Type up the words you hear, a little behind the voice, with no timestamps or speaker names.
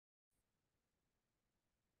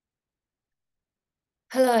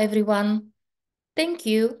Hello, everyone. Thank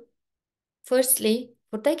you, firstly,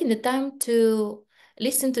 for taking the time to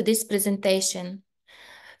listen to this presentation.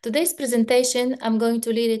 Today's presentation, I'm going to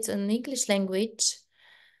lead it in English language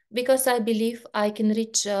because I believe I can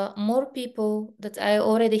reach more people that I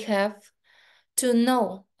already have to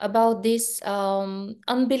know about this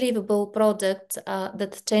unbelievable product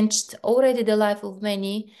that changed already the life of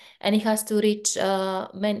many, and it has to reach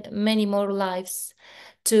many more lives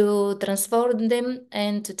to transform them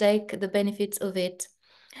and to take the benefits of it.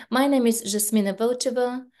 My name is Jasmina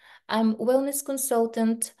Volcheva. I'm wellness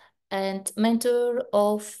consultant and mentor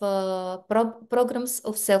of programs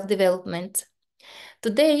of self-development.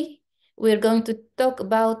 Today, we're going to talk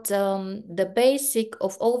about the basic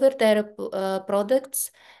of all Vertera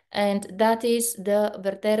products, and that is the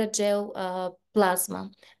Vertera gel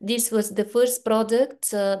plasma. This was the first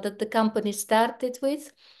product that the company started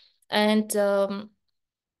with, and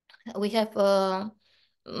we have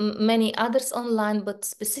many others online, but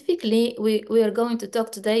specifically we are going to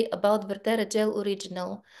talk today about Vertera Gel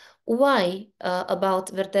Original. Why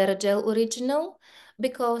about Vertera Gel Original?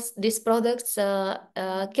 Because these products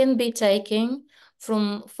can be taken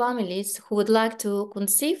from families who would like to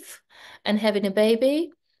conceive and having a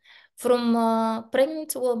baby, from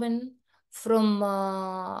pregnant women, from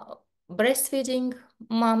breastfeeding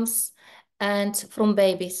moms, and from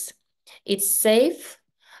babies. It's safe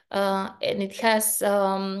and it has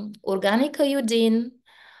organic iodine.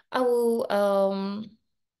 I will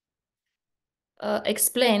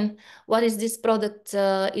explain what is this product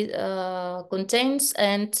contains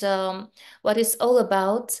and what it's all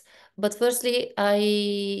about. But firstly,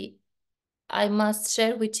 I must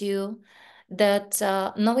share with you that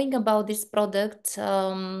knowing about this product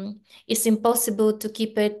is impossible to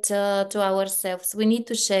keep it to ourselves. We need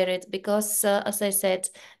to share it because, as I said,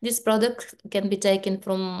 this product can be taken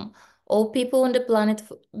from all people on the planet,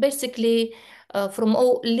 basically from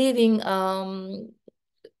all living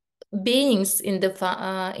beings in the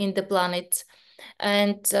planet,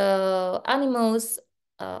 and animals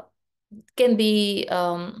uh, can be.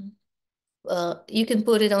 You can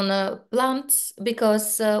put it on plants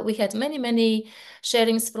because we had many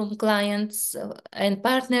sharings from clients and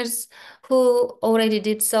partners who already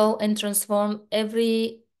did so and transform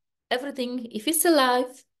everything. If it's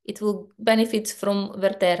alive, it will benefit from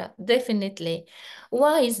Vertera, definitely.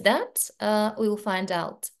 Why is that? We will find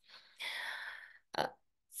out. Uh,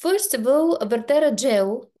 First of all, Vertera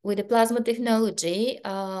gel with the plasma technology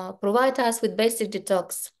provide us with basic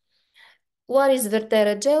detox. What is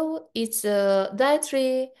Vertera gel? It's a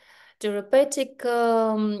dietary therapeutic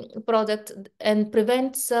product and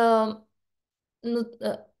prevents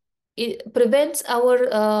it prevents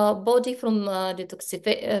our body from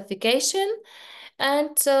detoxification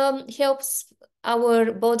and helps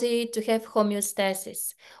our body to have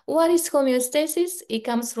homeostasis. What is homeostasis? It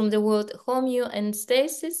comes from the word homeo and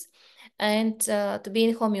stasis. And to be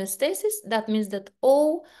in homeostasis, that means that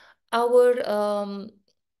our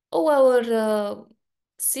all our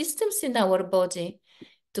systems in our body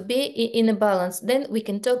to be in a balance. Then we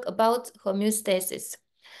can talk about homeostasis.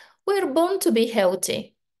 We're born to be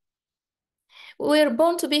healthy. We're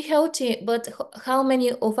born to be healthy, but how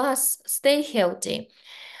many of us stay healthy?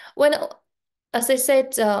 When, as I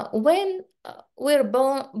said, when we're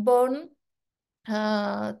born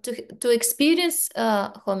to experience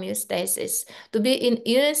homeostasis, to be in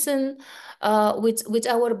unison with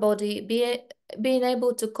our body, being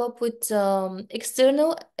able to cope with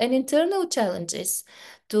external and internal challenges,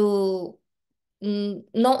 to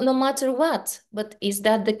no matter what. But is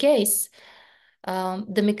that the case?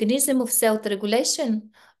 The mechanism of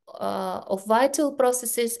self-regulation of vital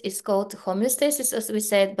processes is called homeostasis, as we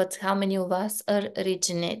said, but how many of us are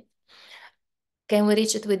reaching it? Can we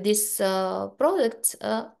reach it with this product?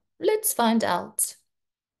 Let's find out.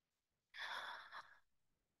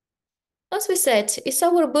 As we said, it's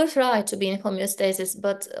our birthright to be in homeostasis,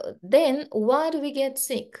 but then why do we get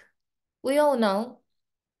sick? We all know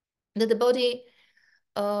that the body,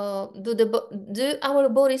 do our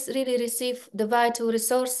bodies really receive the vital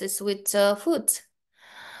resources with food?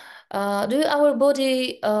 Do our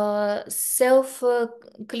body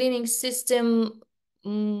self-cleaning system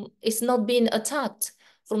is not being attacked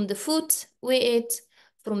from the food we eat,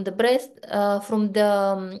 from the breath, from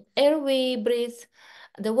the air we breathe,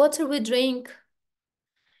 the water we drink,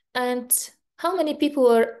 and how many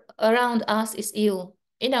people are around us is ill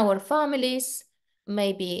in our families,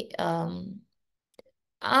 maybe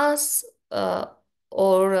us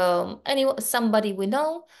or somebody we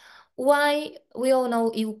know. Why we all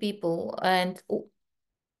know ill people and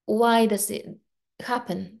why does it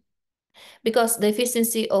happen? because the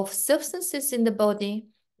efficiency of substances in the body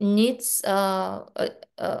needs it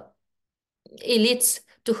leads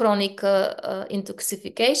to chronic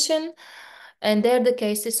intoxication, and they're the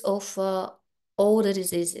cases of all the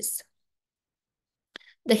diseases.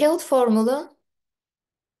 The health formula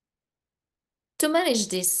to manage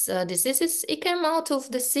these diseases, it came out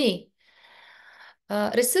of the sea.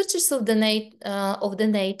 Researchers of the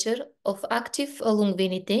nature of active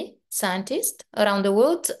longevity, scientists around the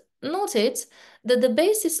world, noted that the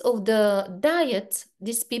basis of the diet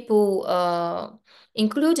these people,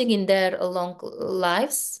 including in their long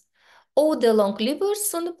lives, all the long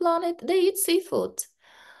livers on the planet, they eat seafood,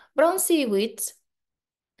 brown seaweed,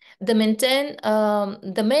 the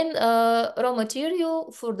main raw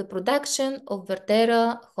material for the production of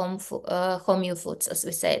Vertera home foods, as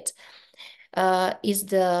we said, is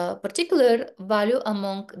the particular value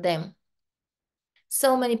among them.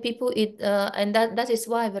 So many people eat, and that is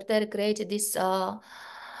why Vertera created this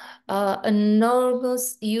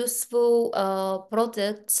enormous, useful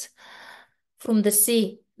products from the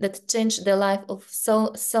sea that changed the life of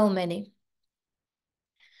so many.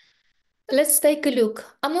 Let's take a look.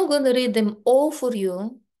 I'm not going to read them all for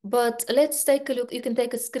you, but let's take a look. You can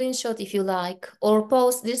take a screenshot if you like, or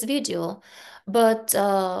pause this video. But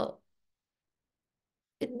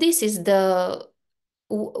this is the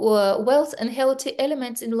wealth and healthy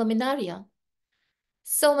elements in laminaria.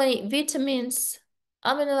 So many vitamins,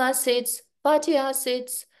 amino acids, fatty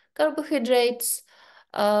acids, carbohydrates,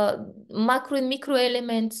 macro and micro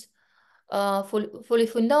elements,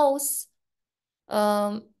 polyphenols,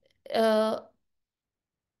 um, uh,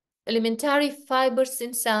 elementary fibers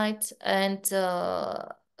inside, and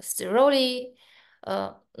steroli,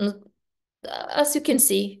 uh, as you can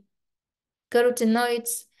see,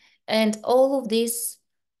 carotenoids, and all of this.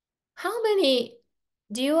 How many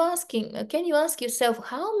can you ask yourself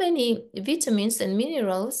how many vitamins and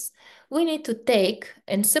minerals we need to take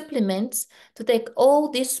and supplements to take all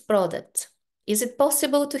these products? Is it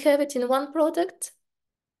possible to have it in one product?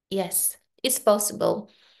 Yes, it's possible.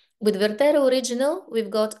 With Vertera Original,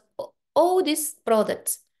 we've got all these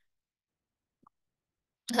products,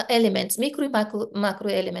 elements, micro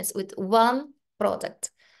macro elements with one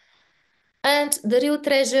product. And the real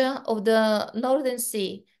treasure of the Northern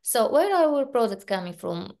Sea. So where are our products coming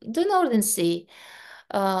from? The Northern Sea.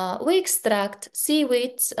 We extract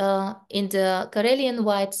seaweed in the Karelian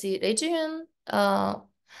White Sea region,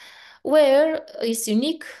 where is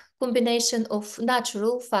unique combination of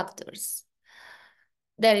natural factors.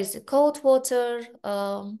 There is a cold water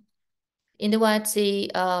in the White Sea,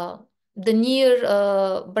 the near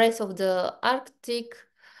breadth of the Arctic,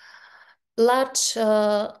 large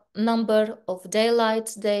number of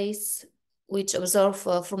daylight days, which absorb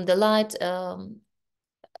from the light,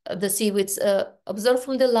 the seaweeds absorb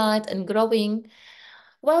from the light and growing.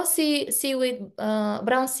 While seaweed,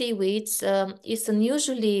 brown seaweeds is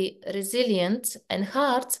unusually resilient and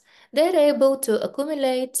hard, they're able to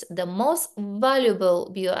accumulate the most valuable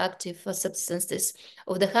bioactive substances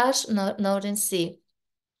of the harsh Northern Sea.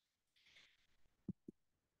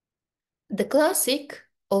 The classic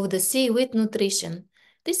of the seaweed nutrition.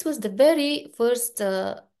 This was the very first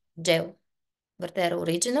gel, Vertera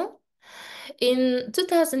Original. In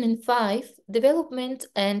 2005, development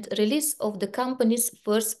and release of the company's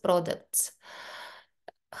first products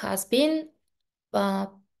has been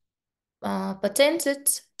patented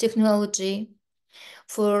technology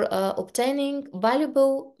for obtaining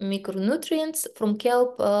valuable micronutrients from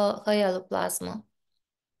kelp hyaloplasma,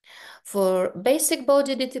 for basic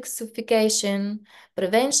body detoxification,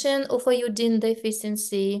 prevention of iodine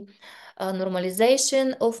deficiency,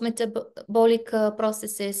 normalization of metabolic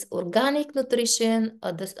processes, organic nutrition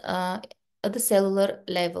at the cellular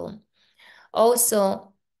level.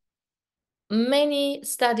 Also, many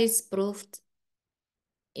studies proved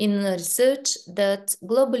in research that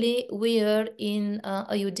globally we are in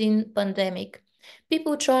iodine pandemic.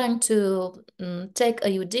 People trying to take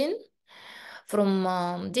iodine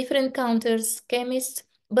from different counters, chemists,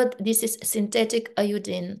 but this is synthetic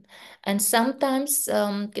iodine and sometimes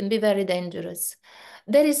can be very dangerous.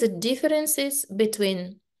 There is a differences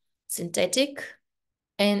between synthetic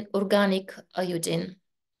and organic iodine.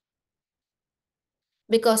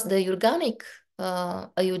 Because the organic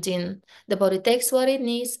iodine, the body takes what it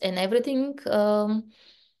needs and everything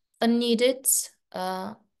unneeded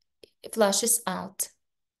flushes out.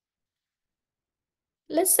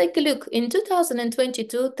 Let's take a look. In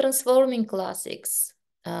 2022, transforming classics,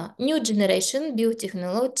 new generation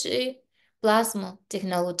biotechnology, plasma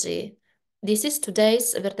technology. This is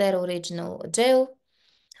today's Vertera Original gel.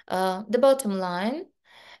 The bottom line,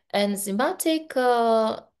 enzymatic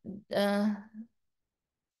uh,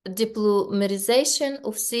 diplomerization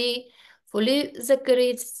of C,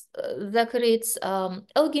 polysaccharides,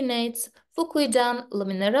 alginates, fucoidan,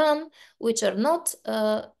 laminaran, which are not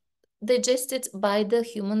digested by the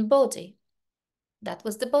human body. That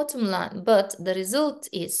was the bottom line. But the result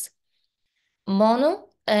is mono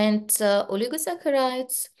and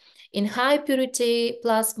oligosaccharides in high purity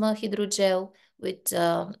plasma hydrogel with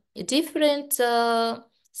different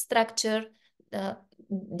structure, uh,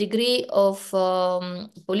 degree of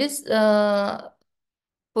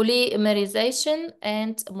polymerization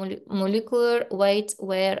and molecular weight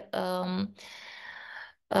were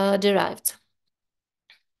derived.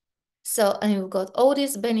 So, and we've got all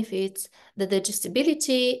these benefits. The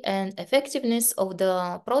digestibility and effectiveness of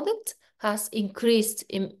the product has increased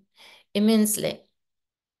immensely.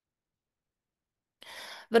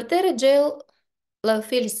 Vertera gel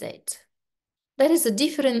lyophilizate. There is a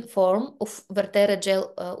different form of Vertera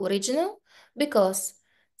gel original because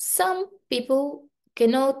some people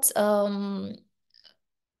cannot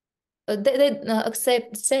they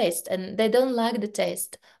accept the taste and they don't like the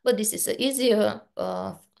taste. But this is an easier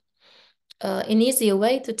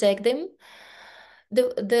way to take them.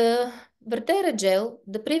 The Vertera gel,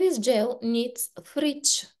 the previous gel, needs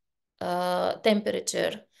fridge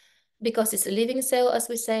temperature because it's a living cell, as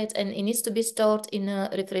we said, and it needs to be stored in a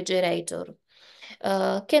refrigerator.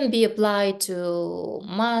 Can be applied to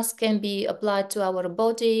mask, can be applied to our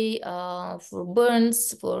body for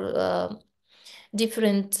burns, for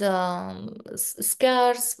different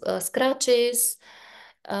scars, scratches.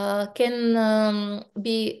 Can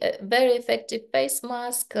be a very effective face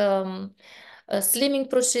mask, slimming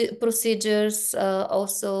procedures,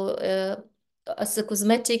 also as a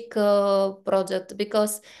cosmetic product,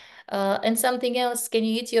 because and something else, can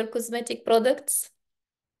you eat your cosmetic products?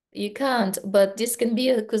 You can't, but this can be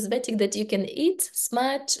a cosmetic that you can eat,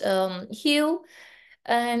 smudge, heal,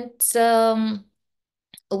 and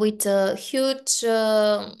with huge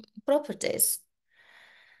properties.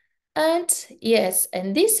 And yes,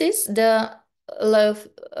 and this is the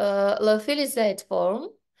lyophilized form,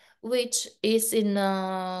 which is in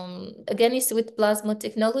again is with plasma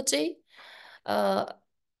technology.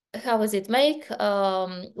 How is it make?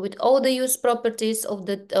 With all the use properties of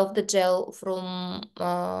the gel from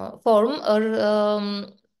form are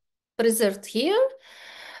preserved here.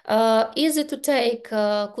 Easy to take,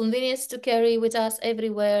 convenience to carry with us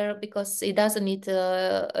everywhere because it doesn't need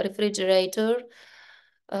a refrigerator.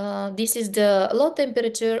 This is the low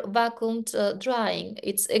temperature vacuumed drying.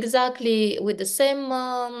 It's exactly with the same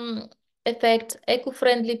effect,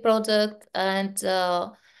 eco-friendly product, and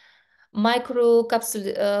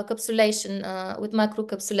microcapsulation with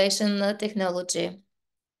microcapsulation technology.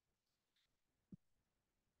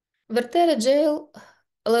 Vertera gel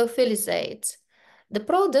lyophilizate, the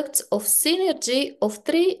product of synergy of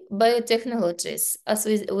three biotechnologies. As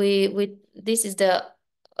we this is the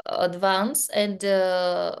advance and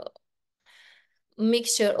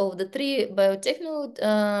mixture of the three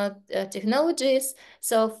biotechnologies.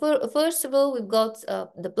 So first of all, we've got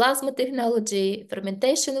the plasma technology,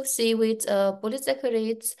 fermentation of seaweed,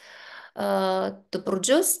 polysaccharides to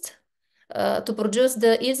produce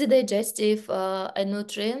the easy digestive and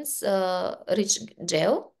nutrients rich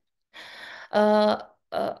gel.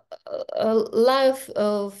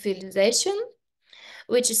 Lyophilization,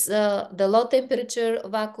 which is the low temperature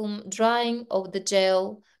vacuum drying of the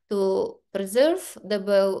gel to preserve the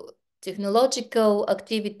biotechnological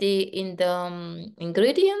activity in the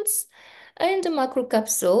ingredients, and the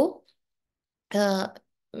macrocapsule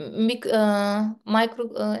micro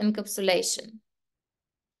encapsulation.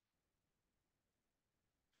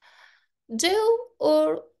 Gel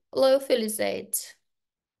or lyophilizate?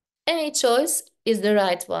 Any choice is the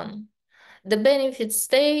right one. The benefits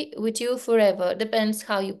stay with you forever. Depends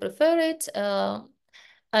how you prefer it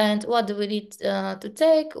and what do we need to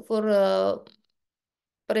take for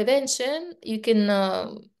prevention. You can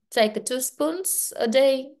take 2 spoons a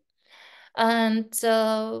day, and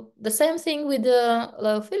the same thing with the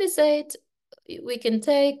lyophilizate. We can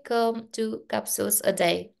take 2 capsules a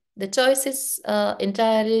day. The choice is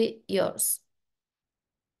entirely yours.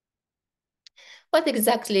 What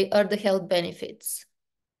exactly are the health benefits?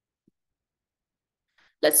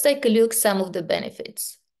 Let's take a look some of the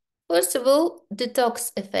benefits. First of all,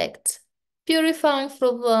 detox effect. Purifying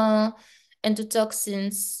from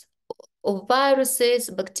endotoxins of viruses,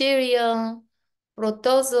 bacteria,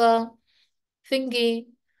 protozoa, fungi,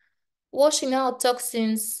 washing out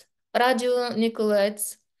toxins,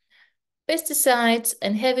 radionuclides, pesticides,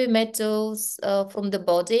 and heavy metals from the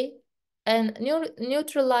body, and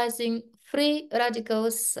neutralizing free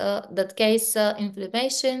radicals that cause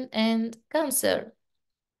inflammation and cancer.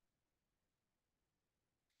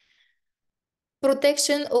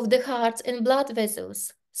 Protection of the heart and blood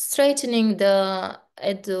vessels, strengthening the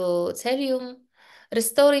endothelium,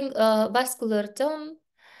 restoring vascular tone,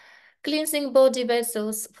 cleansing body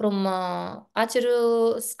vessels from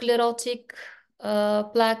atherosclerotic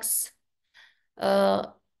plaques uh,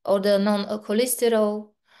 or the non-cholesterol,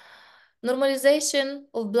 normalization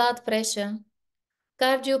of blood pressure,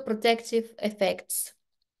 cardioprotective effects.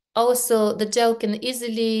 Also, the gel can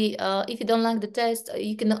easily, if you don't like the taste,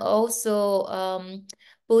 you can also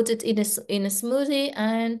put it in a smoothie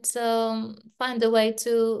and find a way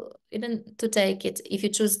to even to take it if you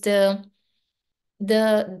choose the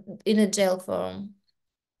in a gel form.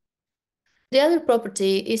 The other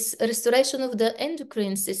property is restoration of the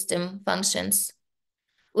endocrine system functions,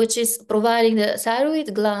 which is providing the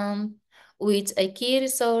thyroid gland with a key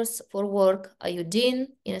resource for work, iodine,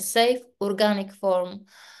 in a safe organic form.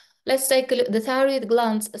 Let's take a look. The thyroid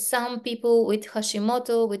glands. Some people with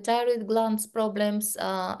Hashimoto, with thyroid glands problems,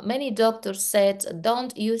 many doctors said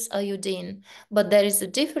don't use iodine. But there is a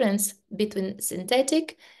difference between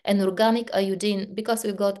synthetic and organic iodine because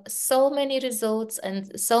we got so many results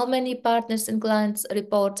and so many partners and clients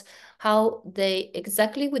report how they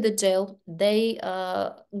exactly with the gel they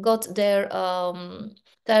got their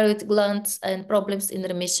thyroid glands and problems in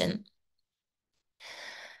remission.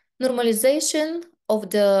 Normalization of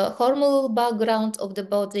the hormonal background of the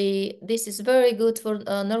body. This is very good for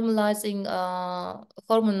normalizing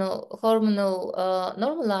hormonal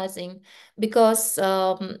normalizing because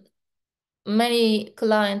many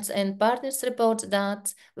clients and partners report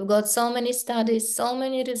that we've got so many studies, so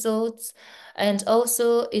many results, and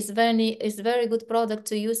also is very good product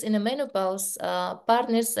to use in a menopause.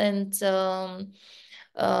 Partners and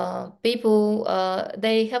people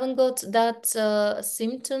they haven't got that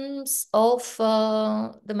symptoms of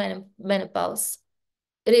the menopause.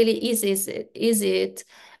 Really easy it,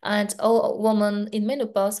 and all women in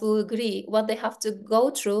menopause will agree what they have to go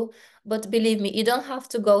through. But believe me, you don't have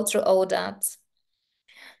to go through all that.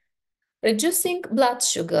 Reducing blood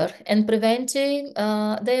sugar and preventing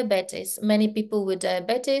diabetes. Many people with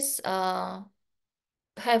diabetes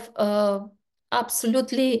have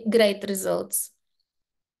absolutely great results.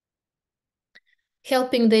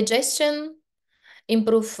 Helping digestion,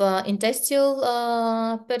 improve intestinal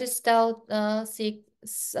peristalsis,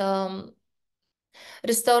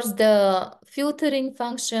 restores the filtering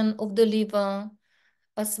function of the liver.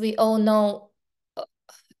 As we all know, uh,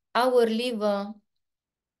 our liver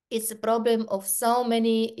is a problem of so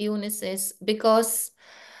many illnesses because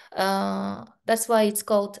that's why it's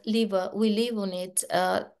called liver. We live on it.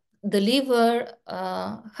 The liver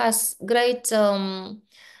has great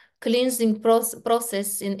cleansing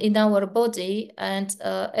process in our body, and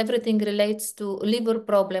everything relates to liver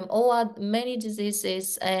problem. Many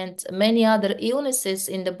diseases and many other illnesses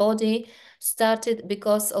in the body started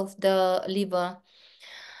because of the liver.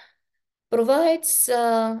 Provides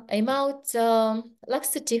a mouth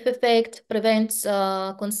laxative effect, prevents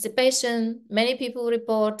constipation. Many people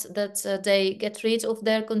report that they get rid of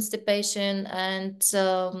their constipation and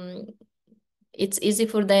it's easy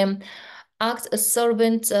for them. Acts as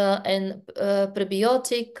sorbent and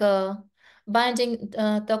prebiotic, binding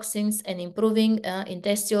toxins and improving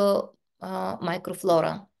intestinal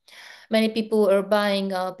microflora. Many people are buying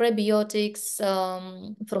prebiotics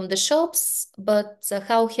from the shops, but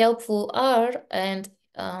how helpful are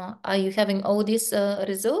you having all these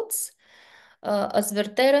results? As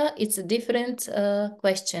Vertera, it's a different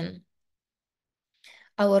question.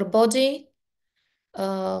 Our body,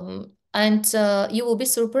 and you will be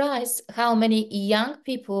surprised how many young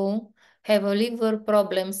people have liver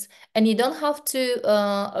problems, and you don't have to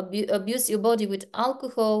abuse your body with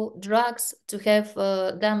alcohol, drugs to have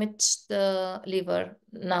damaged liver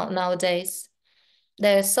nowadays.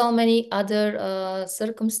 There are so many other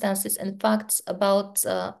circumstances and facts about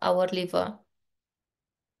our liver.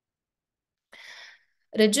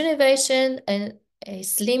 Rejuvenation and a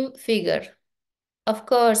slim figure. Of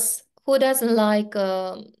course, who doesn't like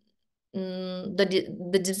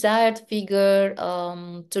the desired figure,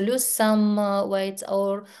 to lose some weight,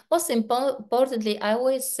 or most importantly, I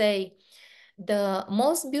always say the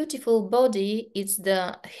most beautiful body is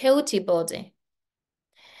the healthy body,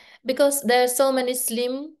 because there are so many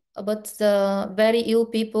slim but very ill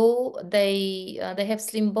people. They have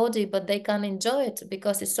slim body but they can't enjoy it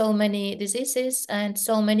because it's so many diseases and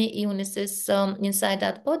so many illnesses inside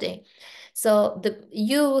that body. So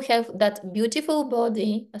you have that beautiful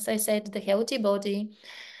body, as I said, the healthy body,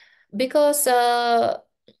 because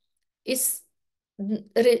it's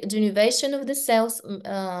regeneration of the cells,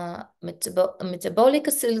 metabolic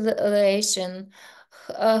acceleration,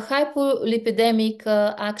 hypolipidemic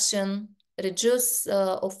action, reduce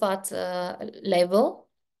of fat level,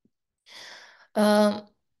 uh,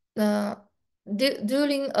 uh,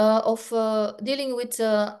 dealing with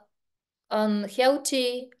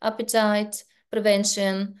unhealthy appetite,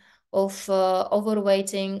 prevention of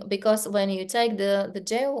overweighting, because when you take the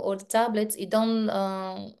gel or the tablets, you don't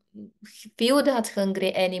feel that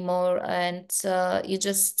hungry anymore, and you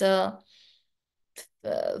just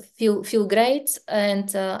feel great, and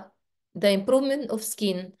the improvement of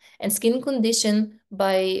skin and skin condition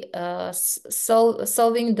by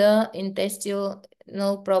solving the intestinal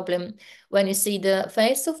problem. When you see the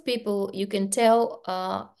face of people, you can tell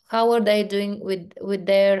how are they doing with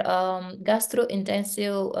their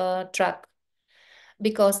gastrointestinal tract,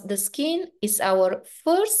 because the skin is our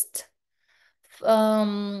first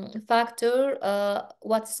factor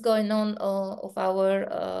what's going on of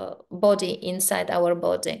our body, inside our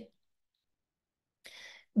body.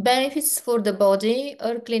 Benefits for the body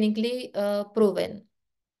are clinically proven.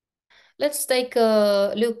 Let's take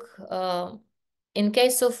a look in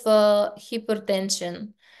case of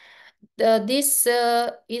hypertension. This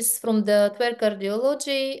is from the Tver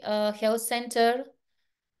Cardiology Health Center,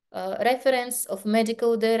 reference of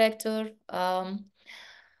medical director.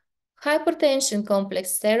 Hypertension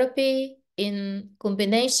complex therapy in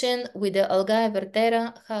combination with the algae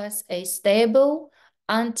Vertera has a stable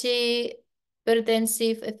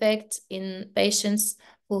antihypertensive effect in patients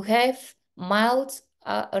who have mild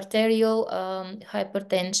arterial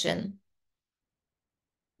hypertension.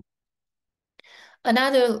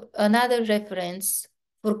 Another reference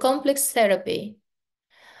for complex therapy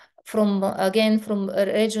from again from a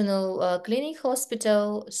regional clinic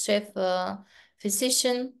hospital chef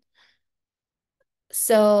physician.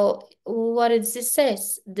 So what it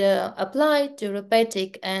says, the applied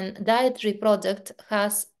therapeutic and dietary product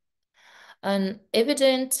has an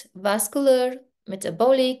evident vascular,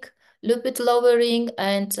 metabolic, lipid lowering,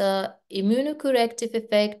 and immunocorrective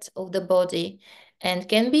effect of the body, and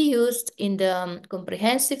can be used in the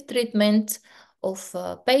comprehensive treatment of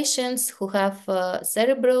patients who have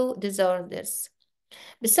cerebral disorders.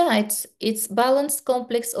 Besides, its balanced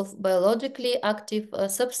complex of biologically active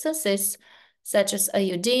substances such as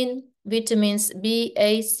iodine, vitamins B,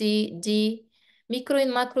 A, C, D, micro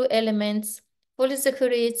and macro elements,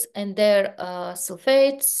 polysaccharides and their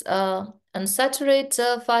sulfates,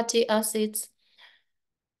 unsaturated fatty acids,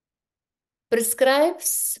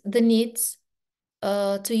 prescribes the needs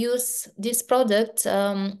to use this product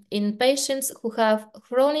in patients who have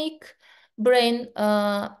chronic brain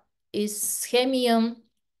ischemia,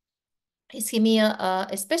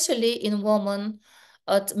 especially in women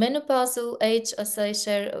at menopausal age, as I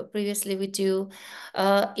shared previously with you,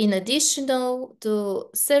 in addition to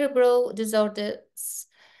cerebral disorders.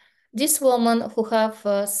 These women who have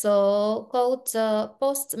so-called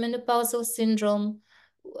post-menopausal syndrome,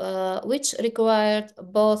 which required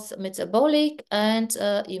both metabolic and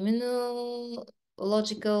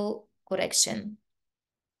immunological correction.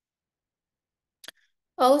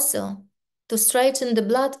 Also, to straighten the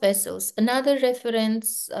blood vessels, another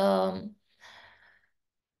reference,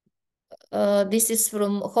 this is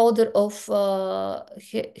from holder of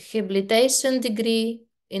habilitation degree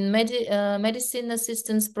in medicine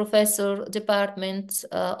assistance professor department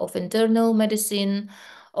of internal medicine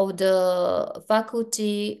of the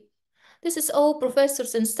faculty. This is all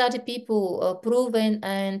professors and study people proven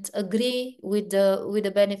and agree with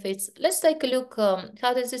the benefits. Let's take a look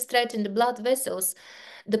how does it straighten the blood vessels.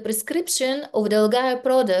 The prescription of the algae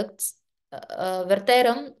products,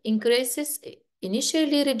 Vertera, increases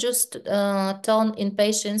initially reduced tone in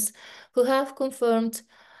patients who have confirmed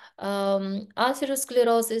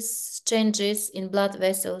atherosclerosis changes in blood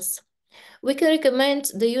vessels. We can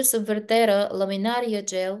recommend the use of Vertera laminaria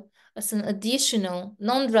gel as an additional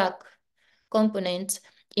non-drug component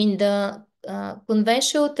in the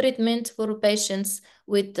conventional treatment for patients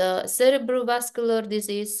with cerebrovascular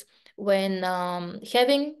disease when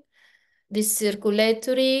having this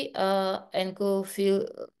circulatory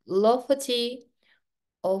encephalopathy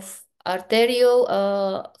of arterial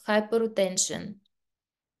hypertension.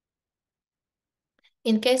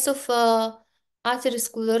 In case of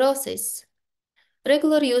atherosclerosis,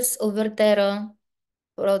 regular use of Vertera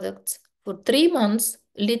products for 3 months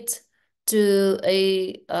lead to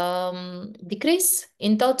a decrease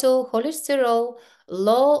in total cholesterol,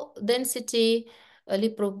 low density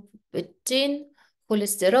lipoprotein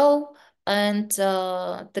cholesterol, and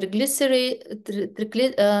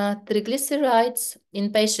triglycerides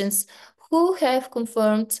in patients who have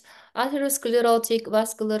confirmed atherosclerotic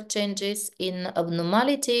vascular changes in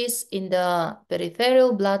abnormalities in the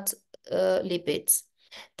peripheral blood lipids.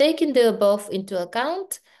 Taking the above into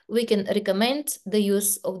account, we can recommend the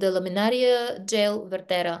use of the laminaria gel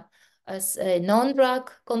Vertera as a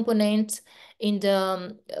non-drug component in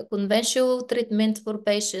the conventional treatment for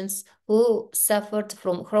patients who suffered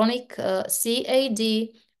from chronic CAD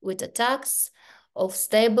with attacks of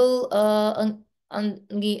stable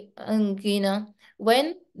angina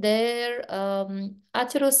when their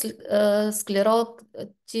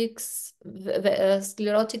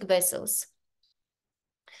sclerotic vessels.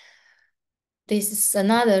 This is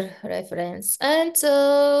another reference. And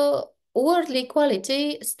worldly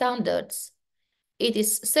quality standards. It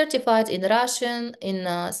is certified in Russian, in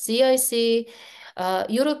CIC,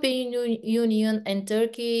 European Union, and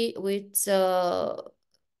Turkey with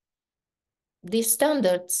these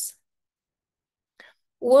standards.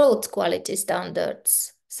 World quality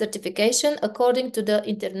standards, certification according to the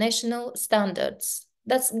international standards.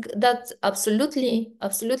 That's absolutely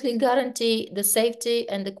guarantee the safety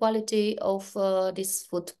and the quality of this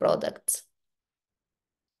food product.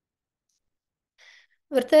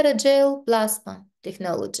 Vertera gel plasma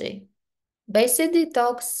technology, basic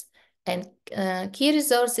detox and key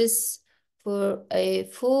resources for a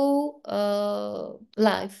full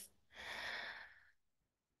life.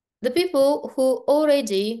 The people who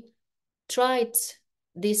already tried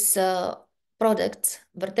this product,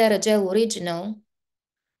 Vertera Gel Original,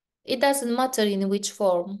 it doesn't matter in which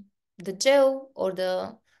form, the gel or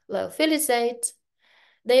the lyophilizate,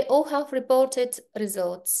 they all have reported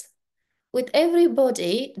results. With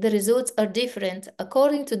everybody, the results are different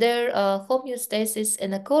according to their homeostasis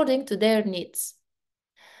and according to their needs.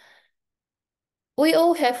 We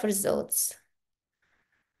all have results.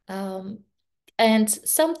 And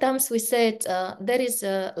sometimes we said there is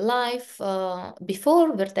a life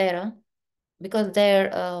before Vertera, because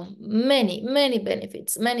there are many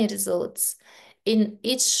benefits, many results in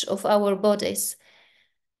each of our bodies.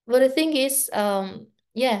 But the thing is,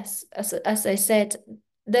 yes, as I said,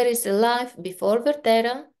 there is a life before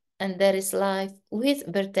Vertera and there is life with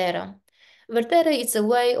Vertera. Vertera is a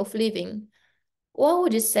way of living. What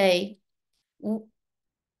would you say?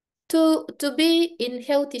 To be in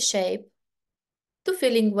healthy shape, to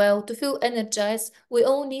feeling well, to feel energized, we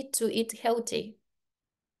all need to eat healthy.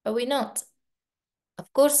 Are we not?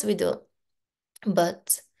 Of course we do.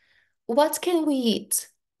 But what can we eat?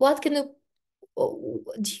 What can we,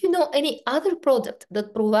 do you know any other product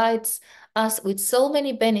that provides us with so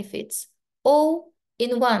many benefits, all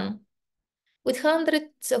in one, with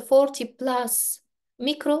 140 plus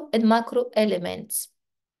micro and macro elements?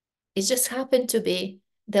 It just happened to be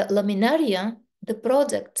the laminaria, the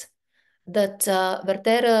product that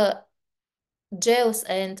Vertera gels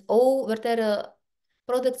and all Vertera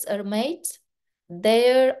products are made.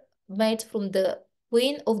 They're made from the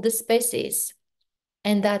queen of the species,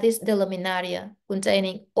 and that is the laminaria,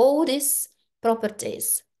 containing all these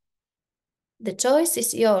properties. The choice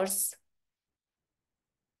is yours.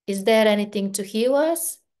 Is there anything to heal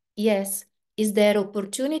us? Yes. Is there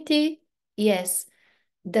opportunity? Yes.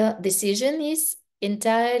 The decision is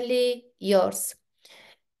entirely yours.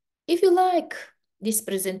 If you like this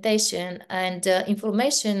presentation and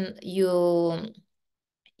information you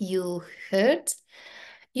heard,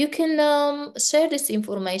 you can share this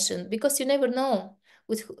information, because you never know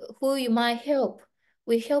with who you might help.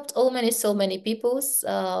 We helped so many people's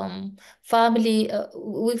family.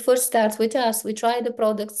 We first start with us. We try the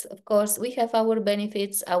products, of course. We have our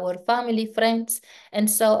benefits, our family, friends, and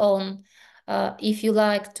so on. If you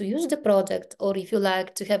like to use the product, or if you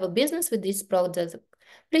like to have a business with this product,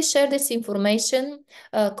 please share this information.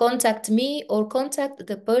 Contact me or contact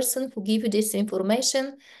the person who give you this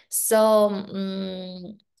information. So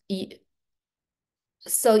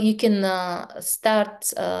so you can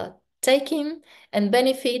start taking and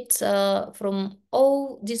benefit from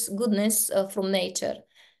all this goodness from nature.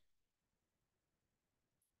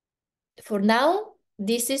 For now,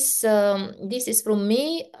 this is from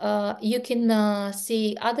me. You can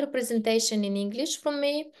see other presentation in English from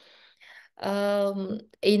me.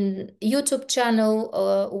 In YouTube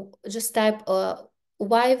channel, just type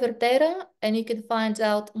why Vertera, and you can find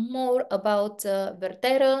out more about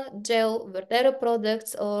Vertera gel, Vertera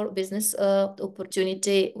products, or business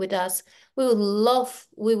opportunity with us.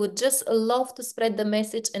 We would just love to spread the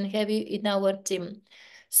message and have you in our team.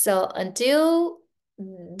 So until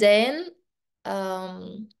then,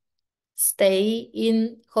 stay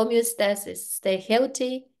in homeostasis, stay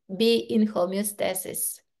healthy, be in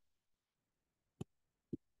homeostasis.